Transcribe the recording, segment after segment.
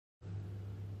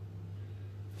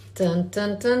Dun,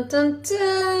 dun, dun, dun,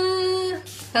 dun.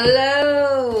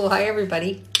 Hello. Hi,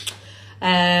 everybody.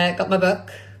 Got my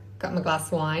book, got my glass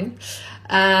of wine,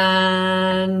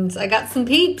 and I got some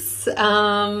peeps. So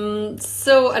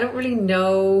I don't really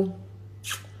know.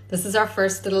 This is our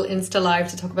first little Insta Live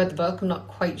to talk about the book. I'm not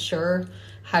quite sure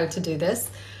how to do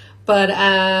this, but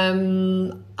I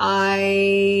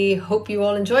hope you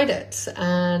all enjoyed it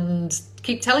and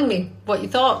keep telling me what you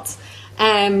thought.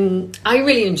 I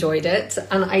really enjoyed it,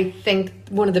 and I think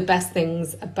one of the best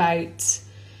things about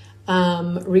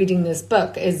reading this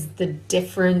book is the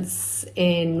difference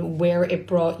in where it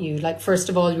brought you. Like, first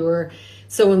of all, you were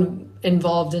so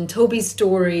involved in Toby's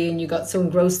story and you got so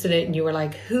engrossed in it, and you were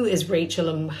like, who is Rachel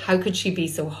and how could she be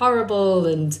so horrible,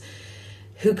 and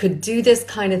who could do this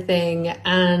kind of thing?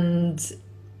 And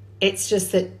it's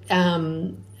just that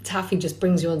Taffy just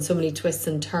brings you on so many twists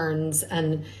and turns,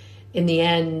 and in the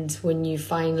end, when you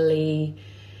finally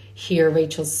hear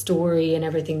Rachel's story and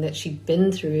everything that she'd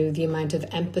been through, the amount of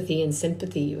empathy and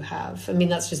sympathy you have. I mean,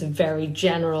 that's just a very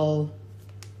general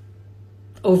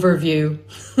overview.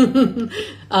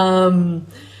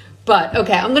 But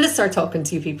okay, I'm going to start talking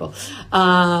to you people.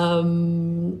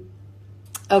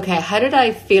 Okay, how did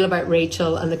I feel about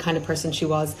Rachel and the kind of person she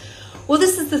was? Well,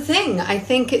 this is the thing. I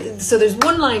think, so there's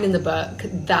one line in the book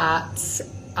that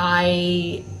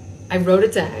I wrote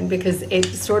it down because it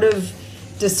sort of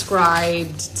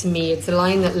described to me, it's a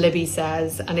line that Libby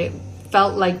says, and it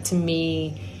felt like to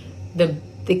me the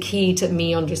key to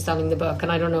me understanding the book.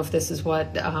 And I don't know if this is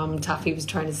what Taffy was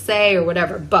trying to say or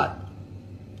whatever, but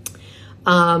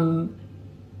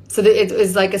it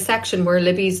was like a section where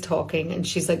Libby's talking and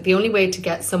she's like, the only way to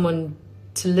get someone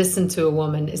to listen to a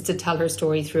woman is to tell her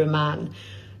story through a man.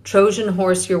 Trojan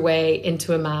horse your way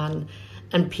into a man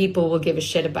and people will give a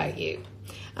shit about you.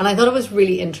 And I thought it was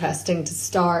really interesting to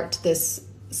start this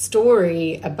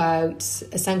story about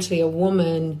essentially a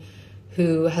woman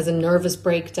who has a nervous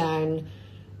breakdown,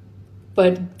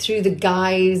 but through the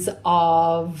guise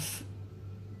of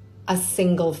a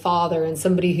single father and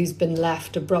somebody who's been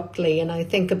left abruptly. And I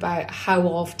think about how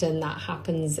often that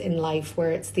happens in life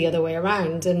where it's the other way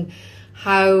around. And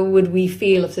how would we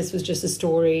feel if this was just a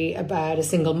story about a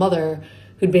single mother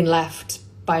who'd been left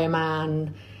by a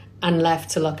man and left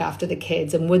to look after the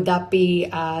kids? And would that be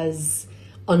as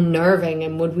unnerving,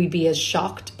 and would we be as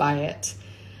shocked by it?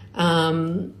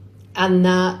 And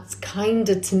that's kind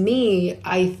of, to me,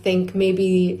 I think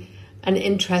maybe an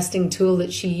interesting tool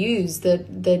that she used,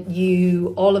 that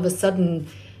you all of a sudden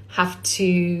have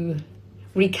to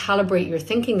recalibrate your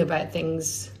thinking about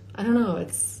things. I don't know, I'm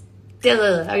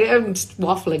just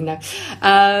waffling now.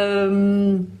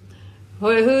 Who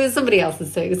is somebody else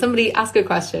is saying? Somebody ask a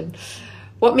question.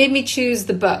 What made me choose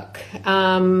the book?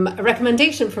 A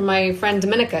recommendation from my friend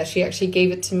Dominica. She actually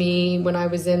gave it to me when I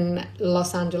was in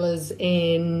Los Angeles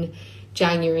in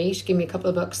January. She gave me a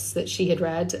couple of books that she had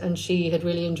read and she had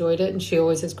really enjoyed it, and she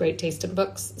always has great taste in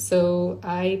books. So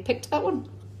I picked that one.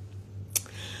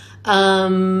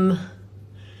 I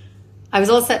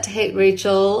was all set to hate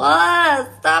Rachel.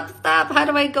 Stop. How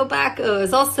do I go back? I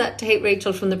was all set to hate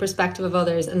Rachel from the perspective of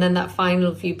others. And then that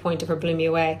final viewpoint of her blew me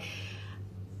away.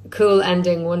 Cool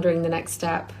ending, wondering the next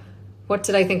step. What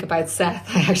did I think about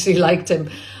Seth? I actually liked him.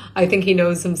 I think he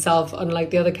knows himself,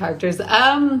 unlike the other characters.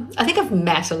 I think I've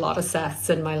met a lot of Seths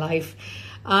in my life.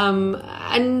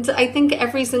 And I think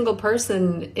every single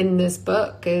person in this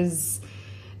book is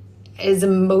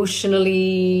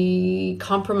emotionally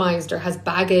compromised or has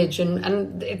baggage.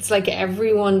 And it's like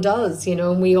everyone does, you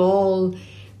know, and we all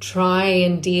try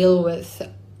and deal with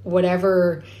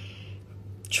whatever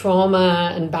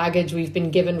trauma and baggage we've been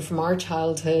given from our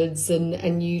childhoods,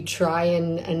 and you try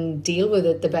and deal with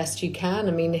it the best you can.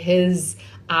 I mean, his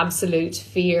absolute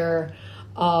fear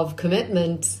of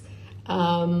commitment,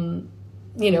 you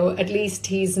know, at least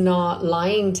he's not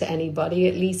lying to anybody.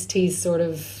 At least he's sort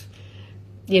of,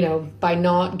 you know, by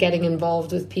not getting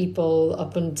involved with people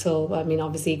up until, I mean,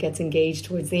 obviously he gets engaged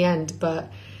towards the end, but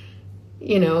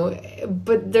you know,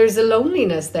 but there's a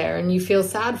loneliness there, and you feel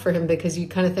sad for him because you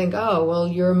kind of think, oh, well,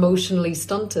 you're emotionally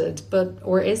stunted, but,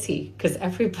 or is he? Because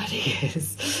everybody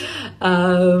is.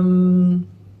 I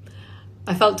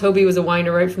felt Toby was a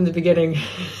whiner right from the beginning.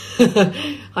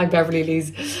 Hi, Beverly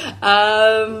Lees.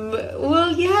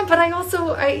 Well, yeah, but I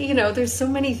also, you know, there's so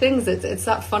many things. It's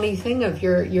that funny thing of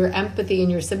your empathy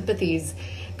and your sympathies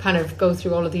kind of go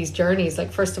through all of these journeys.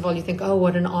 Like, first of all, you think, oh,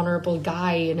 what an honorable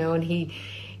guy, you know, and he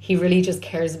really just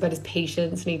cares about his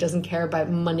patients and he doesn't care about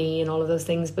money and all of those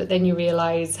things. But then you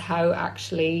realize how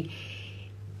actually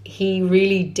he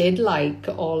really did like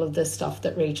all of the stuff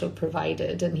that Rachel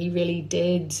provided, and he really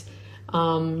did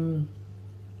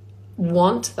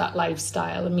want that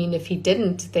lifestyle. I mean, if he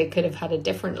didn't, they could have had a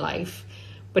different life,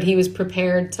 but he was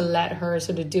prepared to let her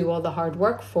sort of do all the hard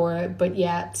work for it, but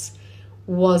yet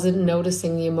wasn't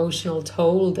noticing the emotional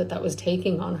toll that was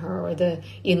taking on her, or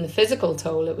even the physical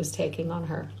toll it was taking on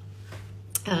her.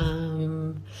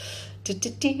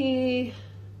 Did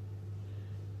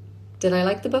I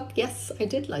like the book? Yes, I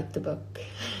did like the book.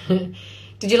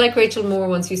 Did you like Rachel more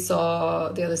once you saw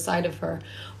the other side of her?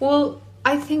 Well,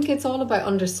 I think it's all about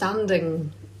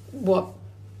understanding what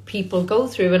people go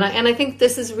through, and I think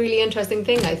this is a really interesting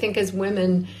thing. I think as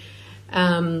women,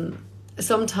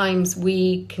 sometimes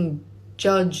we can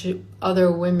judge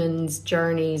other women's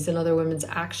journeys and other women's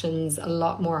actions a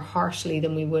lot more harshly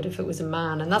than we would if it was a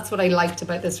man. And that's what I liked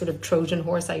about this sort of Trojan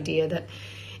horse idea, that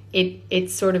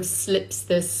it sort of slips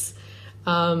this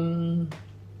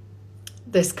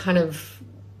this kind of,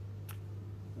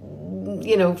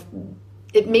 you know,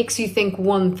 it makes you think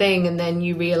one thing and then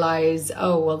you realize,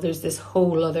 oh, well, there's this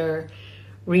whole other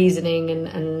reasoning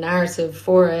and narrative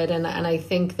for it. And I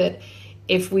think that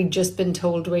if we'd just been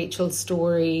told Rachel's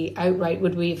story outright,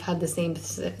 would we have had the same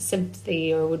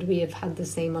sympathy, or would we have had the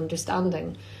same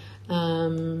understanding?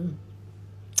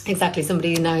 Exactly.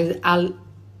 Somebody now,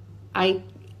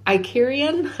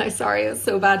 Ikerian, sorry, it's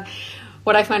so bad.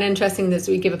 What I find interesting is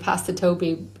we give a pass to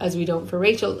Toby as we don't for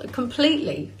Rachel.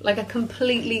 Completely. Like, I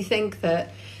completely think that,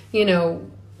 you know,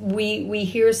 we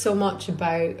hear so much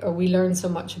about, or we learn so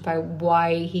much about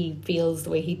why he feels the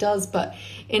way he does, but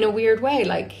in a weird way,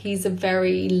 like, he's a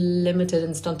very limited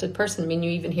and stunted person. I mean,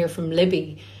 you even hear from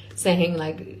Libby saying,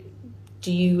 like,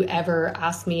 do you ever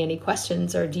ask me any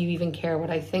questions, or do you even care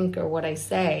what I think or what I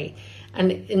say?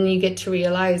 And you get to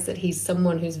realize that he's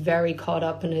someone who's very caught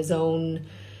up in his own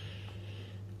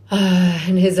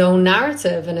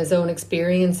narrative and his own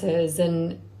experiences.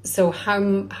 And so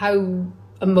how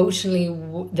emotionally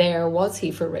there was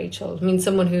he for Rachel? I mean,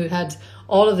 someone who had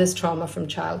all of this trauma from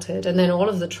childhood, and then all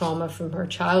of the trauma from her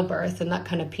childbirth, and that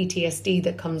kind of PTSD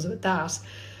that comes with that.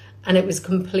 And it was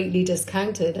completely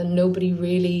discounted, and nobody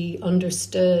really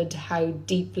understood how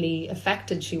deeply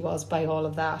affected she was by all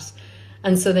of that.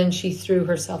 And so then she threw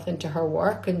herself into her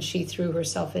work, and she threw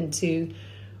herself into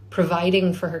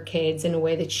providing for her kids in a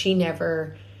way that she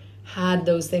never had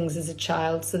those things as a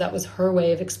child. So that was her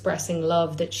way of expressing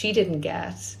love that she didn't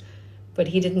get, but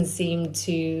he didn't seem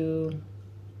to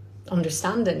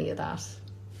understand any of that.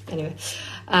 Anyway,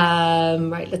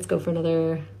 right, let's go for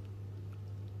another.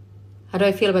 How do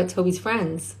I feel about Toby's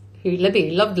friends?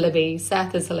 Libby, loved Libby.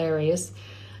 Seth is hilarious.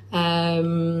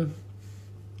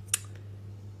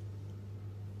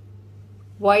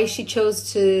 Why she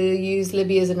chose to use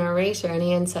Libby as a narrator?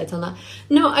 Any insights on that?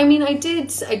 No, I mean, I did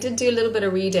do a little bit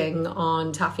of reading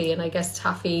on Taffy, and I guess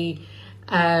Taffy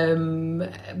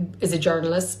is a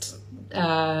journalist,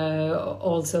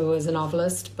 also is a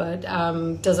novelist, but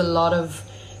does a lot of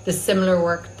the similar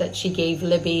work that she gave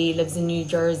Libby, lives in New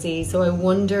Jersey. So I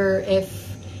wonder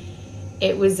if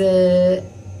it was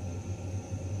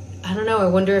I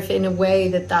wonder if in a way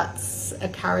that's a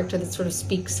character that sort of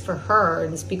speaks for her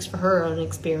and speaks for her own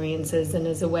experiences, and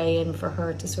is a way in for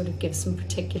her to sort of give some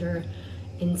particular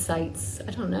insights.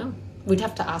 I don't know. We'd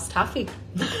have to ask Taffy.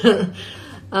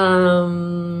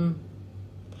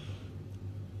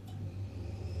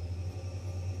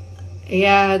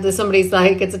 Yeah, somebody's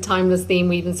like, it's a timeless theme.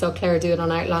 We even saw Claire do it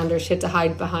on Outlander. She had to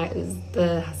hide behind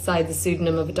the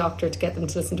pseudonym of a doctor to get them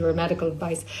to listen to her medical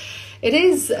advice. It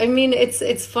is. I mean,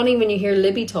 it's funny when you hear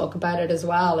Libby talk about it as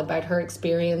well, about her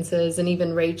experiences, and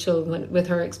even Rachel with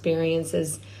her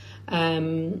experiences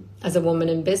as a woman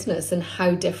in business, and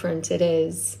how different it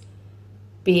is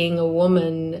being a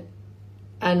woman,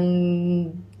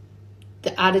 and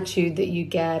the attitude that you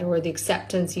get, or the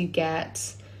acceptance you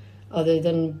get, other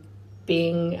than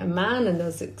being a man in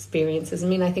those experiences. I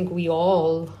mean, I think we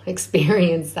all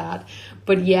experience that,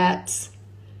 but yet,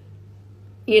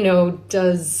 you know,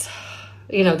 there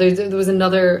was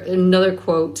another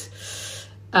quote,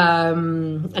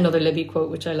 another Libby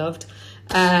quote, which I loved.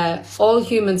 All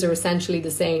humans are essentially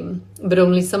the same, but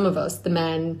only some of us, the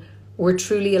men, were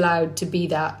truly allowed to be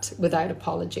that without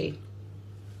apology.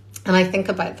 And I think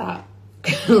about that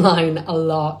line a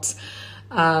lot.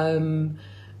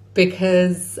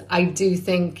 Because I do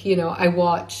think, you know, I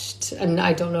watched, and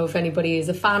I don't know if anybody is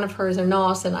a fan of hers or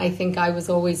not, and I think I was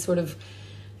always sort of,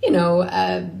 you know,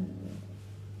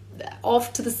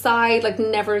 off to the side, like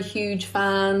never a huge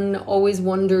fan, always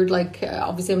wondered, like,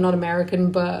 obviously I'm not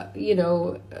American, but, you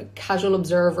know, a casual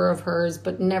observer of hers,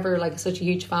 but never like such a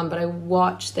huge fan. But I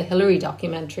watched the Hillary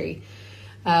documentary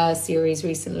series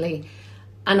recently,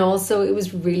 and also it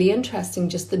was really interesting,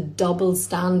 just the double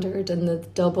standard and the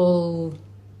double,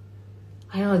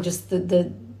 I don't know, just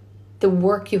the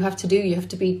work you have to do. You have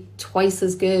to be twice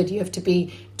as good. You have to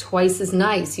be twice as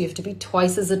nice. You have to be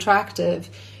twice as attractive.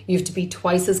 You have to be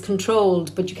twice as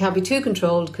controlled, but you can't be too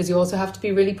controlled because you also have to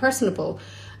be really personable.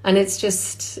 And it's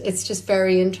just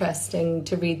very interesting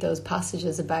to read those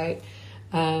passages about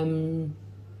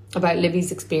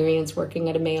Libby's experience working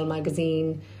at a male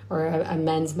magazine or a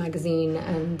men's magazine,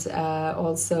 and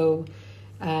also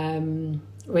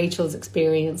Rachel's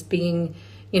experience being,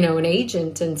 an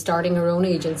agent and starting her own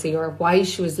agency, or why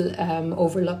she was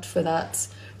overlooked for that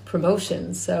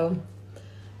promotion. So,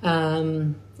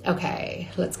 okay,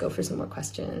 let's go for some more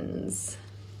questions.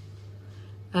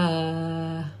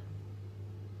 Hi,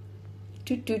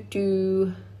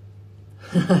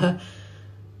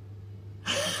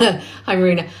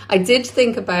 Marina. I did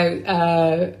think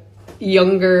about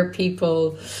younger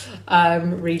people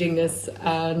reading this,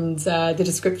 and the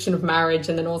description of marriage,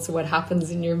 and then also what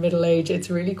happens in your middle age. It's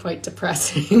really quite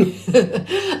depressing.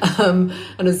 And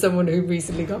as someone who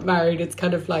recently got married, it's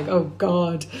kind of like, oh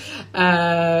God.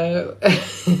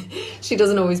 She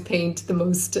doesn't always paint the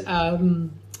most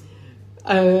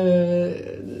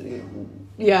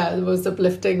the most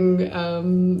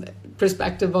uplifting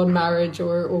perspective on marriage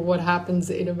or what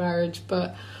happens in a marriage.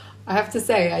 But I have to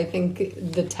say, I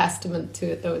think the testament to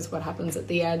it, though, is what happens at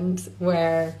the end,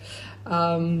 where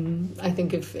I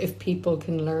think if people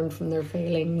can learn from their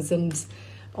failings and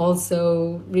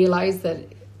also realize that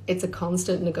it's a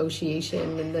constant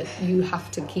negotiation and that you have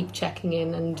to keep checking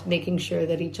in and making sure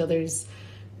that each other's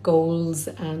goals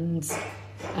and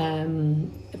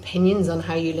opinions on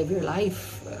how you live your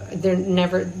life,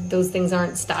 those things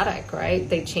aren't static, right?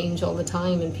 They change all the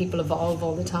time, and people evolve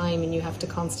all the time, and you have to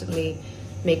constantly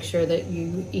make sure that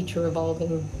you each are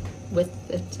evolving with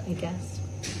it, I guess.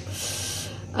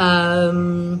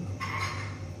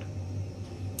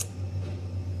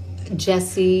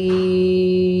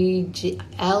 Jesse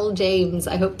L. James,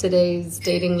 I hope today's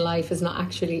dating life is not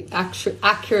actually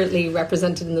accurately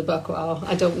represented in the book. Well,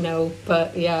 I don't know,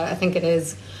 but yeah, I think it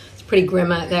is. It's pretty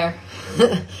grim out there.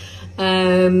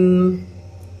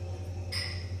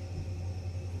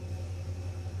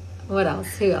 What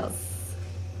else? Who else?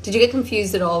 Did you get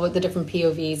confused at all with the different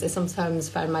POVs? I sometimes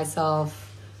found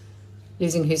myself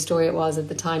losing whose story it was at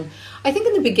the time. I think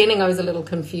in the beginning I was a little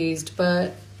confused,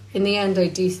 but in the end I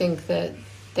do think that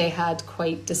they had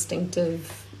quite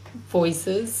distinctive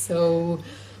voices. So,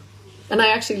 and I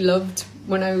actually loved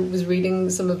when I was reading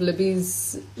some of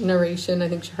Libby's narration. I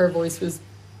think her voice was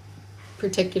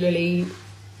particularly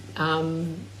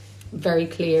very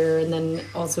clear, and then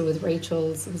also with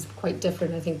Rachel's, it was quite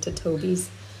different, I think, to Toby's.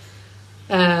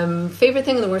 Favorite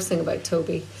thing and the worst thing about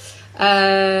Toby.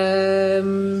 I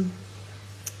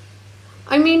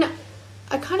mean,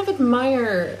 I kind of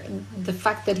admire the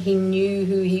fact that he knew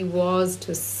who he was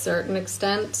to a certain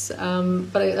extent,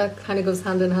 but that kind of goes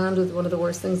hand in hand with one of the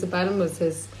worst things about him was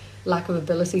his lack of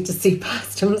ability to see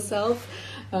past himself.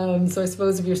 So I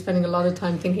suppose if you're spending a lot of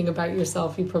time thinking about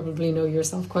yourself, you probably know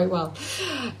yourself quite well.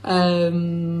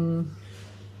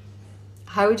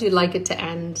 How would you like it to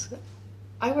end?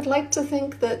 I would like to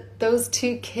think that those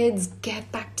two kids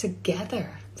get back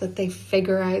together, that they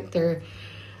figure out their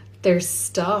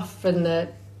stuff, and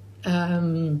that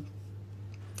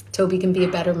Toby can be a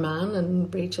better man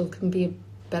and Rachel can be a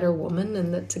better woman,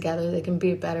 and that together they can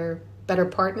be better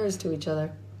partners to each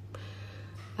other.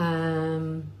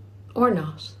 Or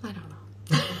not, I don't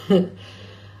know.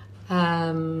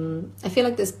 I feel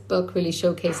like this book really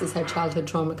showcases how childhood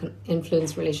trauma can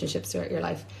influence relationships throughout your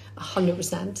life,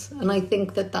 100%. And I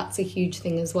think that that's a huge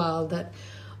thing as well, that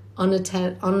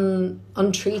untreated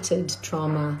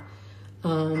trauma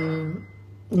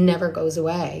never goes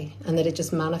away, and that it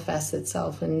just manifests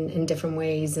itself in different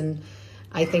ways. And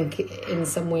I think in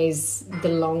some ways, the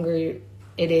longer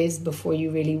it is before you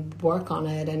really work on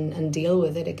it and deal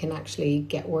with it, it can actually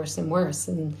get worse and worse,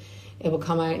 and it will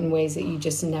come out in ways that you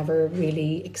just never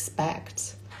really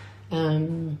expect.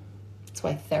 That's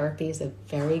why therapy is a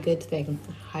very good thing.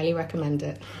 I highly recommend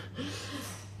it.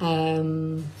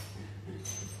 If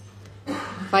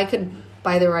I could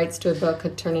buy the rights to a book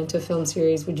and turn into a film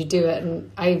series, would you do it?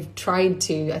 And I've tried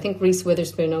to. I think Reese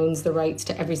Witherspoon owns the rights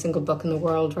to every single book in the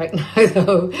world right now,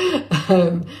 though.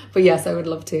 But yes, I would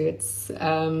love to. It's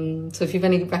so if you have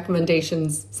any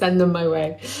recommendations, send them my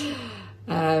way.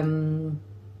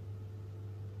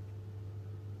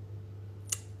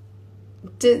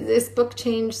 Did this book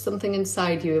change something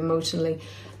inside you emotionally?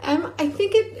 I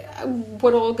think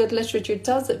what all good literature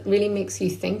does, it really makes you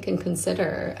think and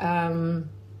consider. And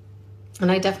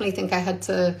I definitely think I had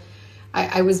to,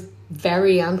 I was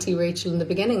very anti-Rachel in the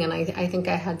beginning, and I think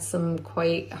I had some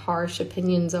quite harsh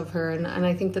opinions of her, and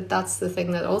I think that that's the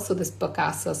thing that also this book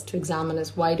asks us to examine,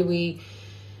 is why do we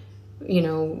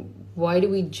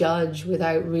judge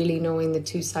without really knowing the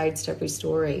two sides to every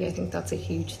story? I think that's a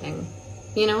huge thing,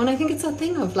 and I think it's that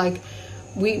thing of like,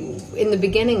 in the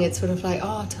beginning it's sort of like,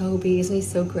 oh, Toby, isn't he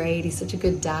so great, he's such a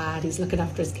good dad, he's looking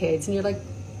after his kids, and you're like,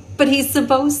 but he's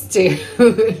supposed to.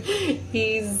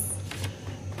 He's,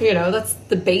 that's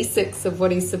the basics of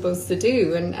what he's supposed to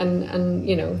do.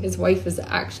 And his wife is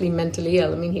actually mentally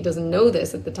ill. I mean, he doesn't know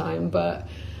this at the time, but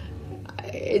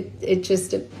it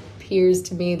just appears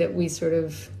to me that we sort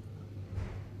of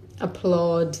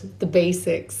applaud the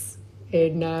basics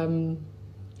in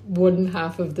one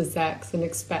half of the sex and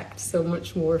expect so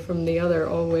much more from the other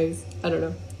always. I don't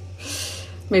know.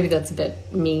 Maybe that's a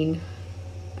bit mean.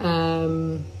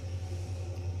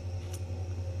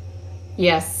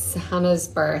 Yes, Hannah's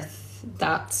birth.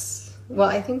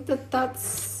 I think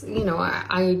that's,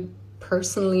 I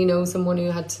personally know someone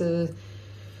who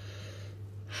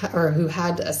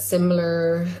had a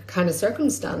similar kind of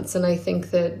circumstance. And I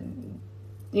think that,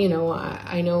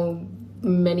 I know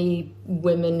many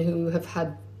women who have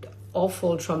had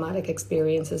awful traumatic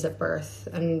experiences at birth,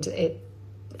 and it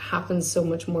happens so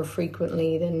much more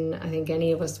frequently than I think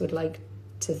any of us would like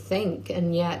to think.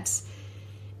 And yet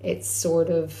it's sort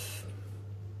of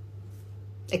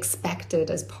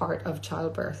expected as part of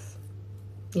childbirth,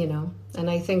 and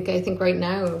I think right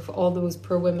now, of all those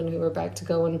poor women who are about to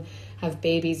go and have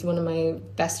babies, one of my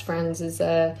best friends is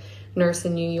a nurse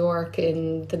in New York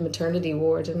in the maternity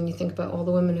ward, and you think about all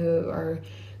the women who are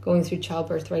going through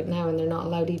childbirth right now and they're not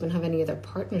allowed to even have any of their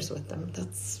partners with them.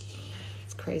 It's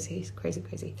crazy. It's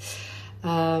crazy.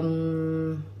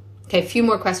 Okay, a few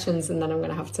more questions and then I'm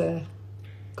gonna have to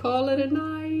call it a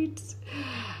night.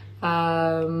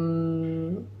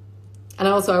 And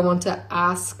also I want to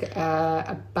ask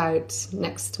about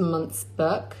next month's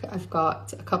book. I've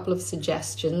got a couple of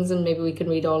suggestions and maybe we can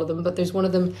read all of them, but there's one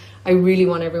of them I really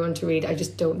want everyone to read. I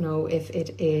just don't know if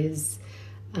it is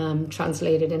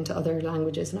translated into other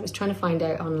languages, and I was trying to find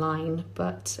out online,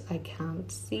 but I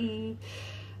can't see.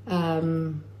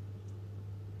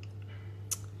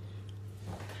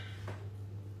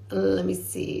 Let me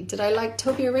see. Did I like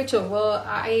Toby or Rachel? Well,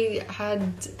 I had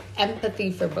empathy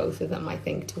for both of them, I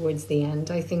think, towards the end.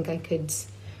 I think I could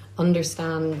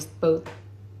understand both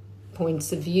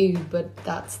points of view, but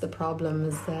that's the problem,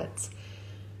 is that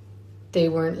they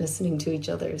weren't listening to each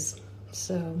other's.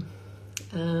 So,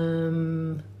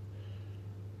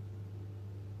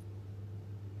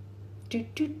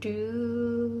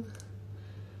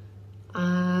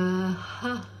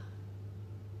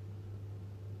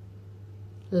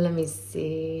 Let me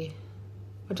see.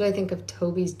 What do I think of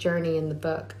Toby's journey in the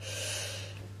book?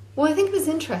 Well, I think it was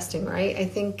interesting, right? I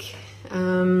think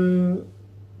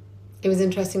it was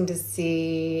interesting to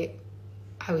see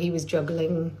how he was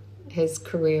juggling his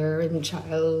career in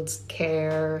child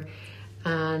care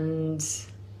and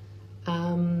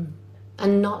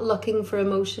not looking for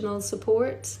emotional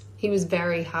support. He was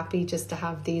very happy just to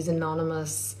have these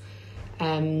anonymous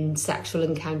sexual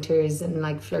encounters and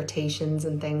like flirtations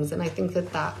and things, and I think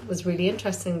that was really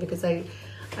interesting, because I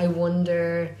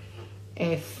wonder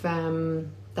if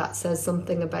that says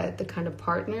something about the kind of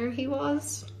partner he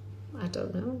was. I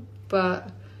don't know, but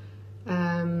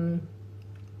I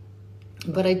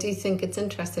do think it's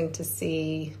interesting to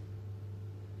see,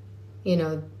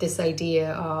 this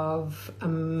idea of a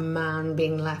man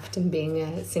being left and being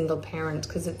a single parent,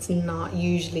 because it's not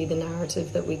usually the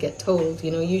narrative that we get told.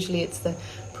 Usually it's the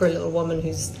poor little woman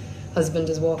whose husband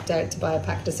has walked out to buy a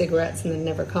packet of cigarettes and then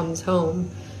never comes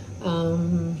home.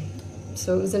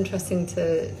 So it was interesting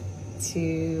to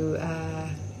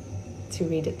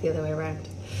read it the other way around.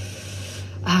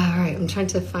 All right, I'm trying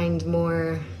to find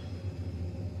more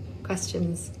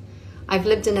questions. I've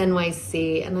lived in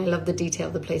NYC and I love the detail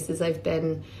of the places I've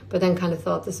been, but then kind of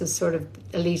thought this was sort of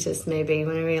elitist maybe,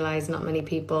 when I realised not many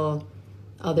people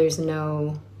others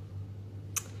know.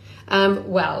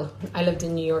 Well, I lived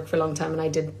in New York for a long time and I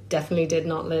definitely did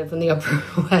not live on the Upper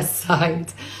West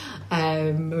Side.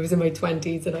 I was in my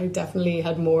 20s and I definitely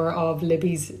had more of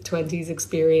Libby's 20s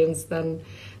experience than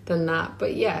that.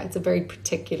 But yeah, it's a very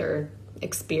particular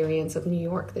experience of New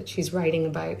York that she's writing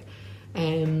about.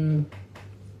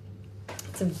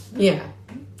 Yeah,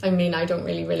 I mean, I don't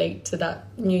really relate to that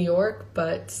New York,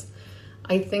 but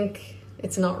I think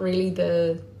it's not really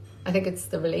I think it's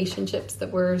the relationships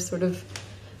that were sort of,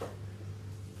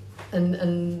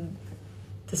 and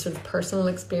the sort of personal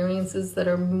experiences that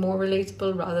are more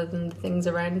relatable rather than the things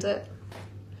around it.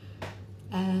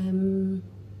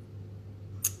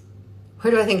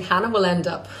 Where do I think Hannah will end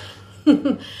up?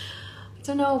 I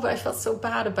don't know, but I felt so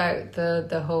bad about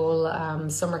the whole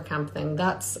summer camp thing.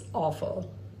 That's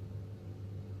awful.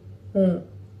 And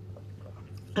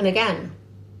again,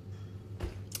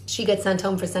 she gets sent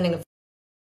home for sending a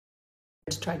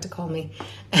tried to call me.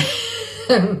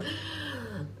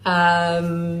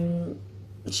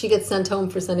 She gets sent home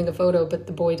for sending a photo, but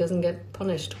the boy doesn't get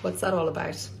punished. What's that all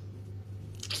about?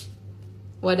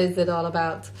 What is it all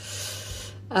about?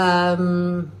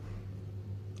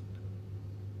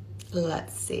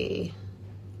 Let's see.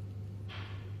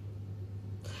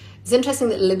 It's interesting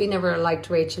that Libby never liked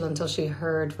Rachel until she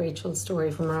heard Rachel's story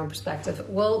from her own perspective.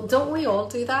 Well, don't we all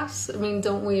do that? I mean,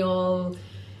 don't we all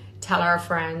tell our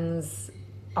friends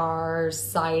our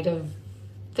side of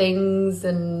things?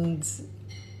 And,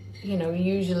 you know,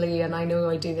 usually, and I know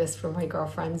I do this for my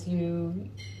girlfriends, you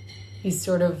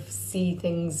sort of see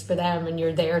things for them and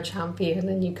you're their champion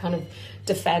and you kind of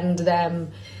defend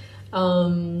them.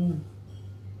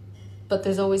 But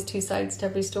there's always two sides to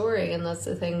every story, and that's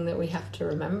the thing that we have to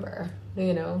remember.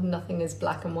 You know, nothing is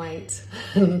black and white.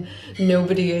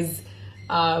 Nobody is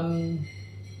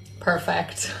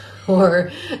perfect,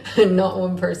 or not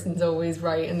one person's always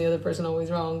right and the other person always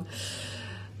wrong.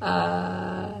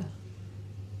 How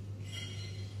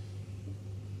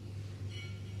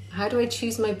do I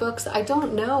choose my books? I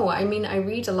don't know. I mean, I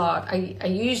read a lot. I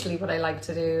usually, what I like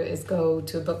to do is go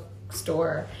to a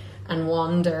bookstore and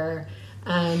wander.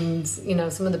 And, you know,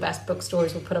 some of the best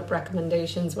bookstores will put up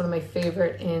recommendations. One of my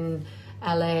favorite in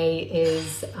LA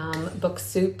is Book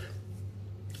Soup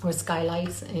or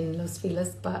Skylight in Los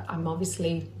Feliz, but I'm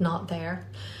obviously not there.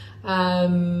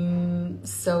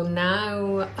 So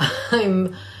now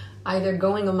I'm either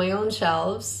going on my own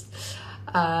shelves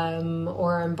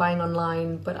or I'm buying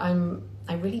online, but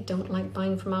I really don't like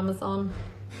buying from Amazon,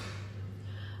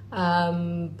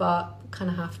 but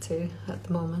kind of have to at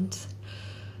the moment.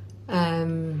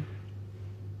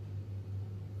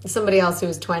 Somebody else who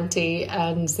was 20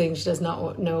 and saying she does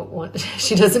not know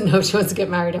she doesn't know she wants to get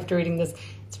married after reading this.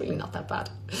 It's really not that bad.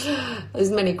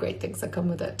 There's many great things that come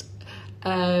with it.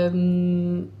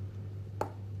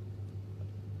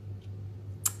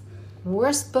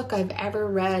 Worst book I've ever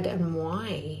read and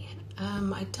why?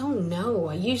 I don't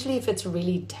know. Usually if it's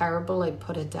really terrible, I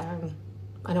put it down.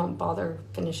 I don't bother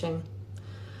finishing.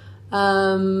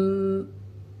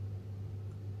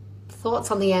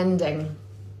 Thoughts on the ending?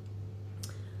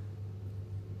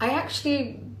 I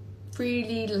actually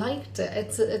really liked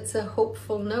it. It's a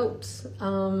hopeful note.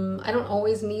 I don't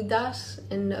always need that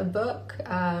in a book,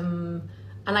 and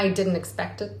I didn't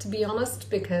expect it, to be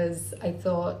honest, because I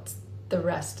thought the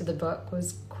rest of the book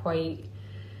was quite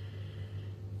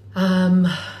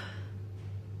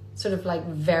sort of like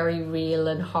very real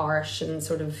and harsh and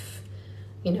sort of,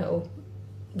 you know,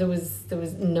 there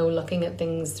was no looking at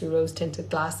things through rose-tinted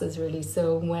glasses, really.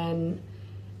 So when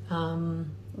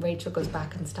Rachel goes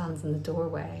back and stands in the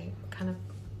doorway, kind of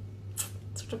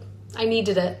sort of, I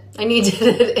needed it. I needed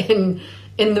it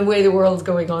in the way the world's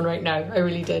going on right now. I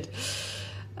really did.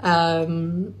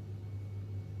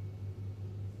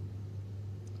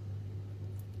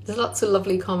 There's lots of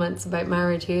lovely comments about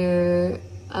marriage here.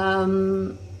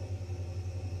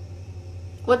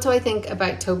 What do I think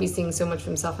about Toby seeing so much of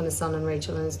himself in his son and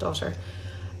Rachel and his daughter?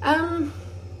 I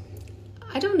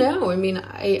don't know. I mean,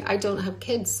 I don't have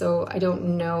kids, so I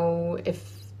don't know if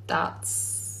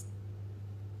that's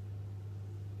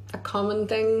a common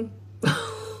thing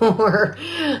or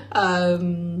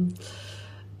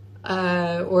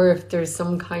if there's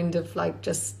some kind of like,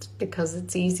 just because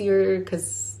it's easier,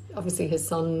 because obviously his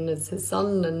son is his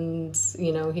son and,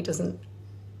 you know,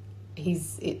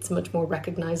 it's much more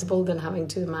recognizable than having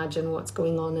to imagine what's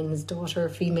going on in his daughter,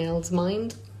 female's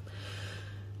mind.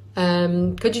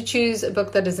 Could you choose a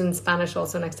book that is in Spanish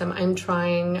also next time?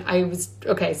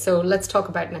 Okay, so let's talk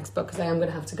about next book, because I am going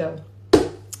to have to go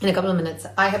in a couple of minutes.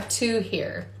 I have two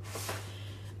here.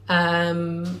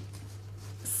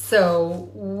 So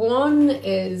one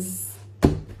is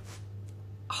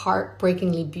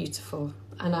heartbreakingly beautiful,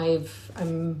 and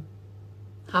I'm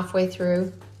halfway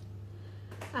through,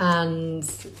 and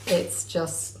it's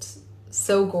just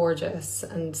so gorgeous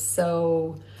and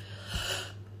so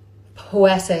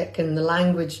poetic, and the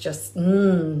language just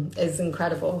is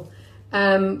incredible.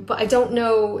 But I don't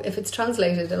know if it's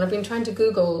translated, and I've been trying to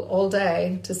Google all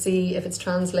day to see if it's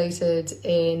translated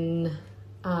in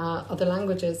other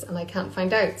languages, and I can't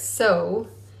find out. So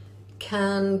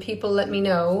can people let me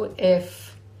know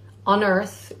if On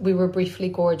Earth We Were Briefly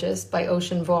Gorgeous by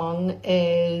Ocean Vuong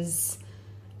is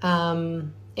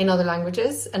in other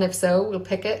languages, and if so, we'll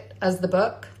pick it as the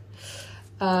book.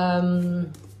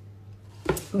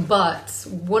 But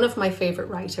one of my favorite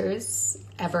writers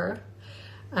ever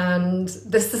And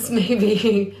this is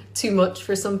maybe too much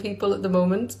for some people at the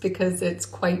moment because it's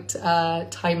quite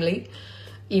timely,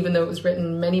 even though it was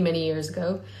written many, many years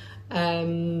ago.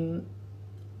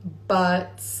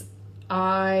 But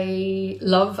I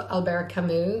love Albert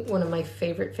Camus, one of my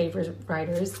favorite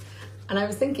writers. And I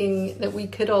was thinking that we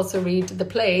could also read The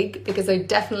Plague, because I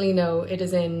definitely know it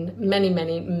is in many,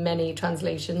 many, many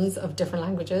translations of different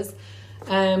languages.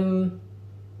 And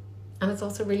it's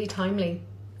also really timely.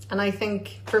 And I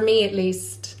think, for me at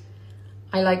least,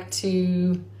 I like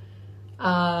to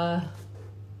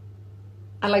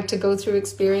go through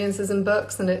experiences in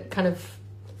books, and it kind of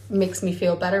makes me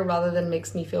feel better rather than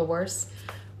makes me feel worse.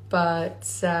 But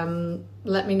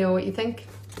let me know what you think.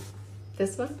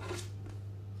 This one?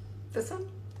 This one?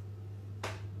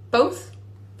 Both?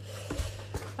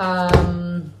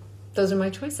 Those are my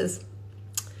choices.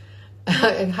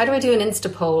 How do I do an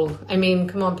Insta poll? I mean,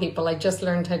 come on, people. I just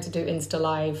learned how to do Insta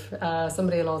Live.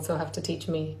 Somebody will also have to teach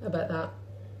me about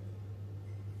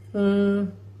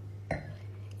that.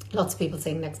 Lots of people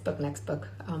saying next book, next book.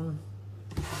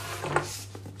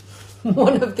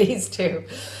 One of these two.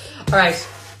 All right.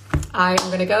 I'm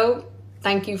going to go.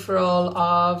 Thank you for all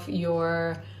of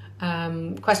your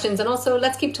questions. And also,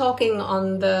 let's keep talking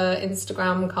on the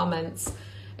Instagram comments.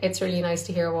 It's really nice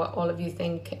to hear what all of you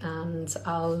think, and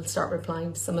I'll start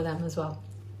replying to some of them as well.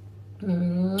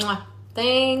 Mwah.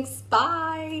 Thanks.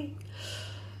 Bye.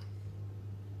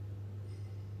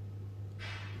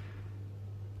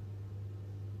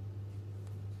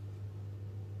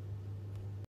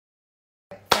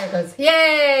 There it goes.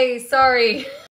 Yay! Sorry.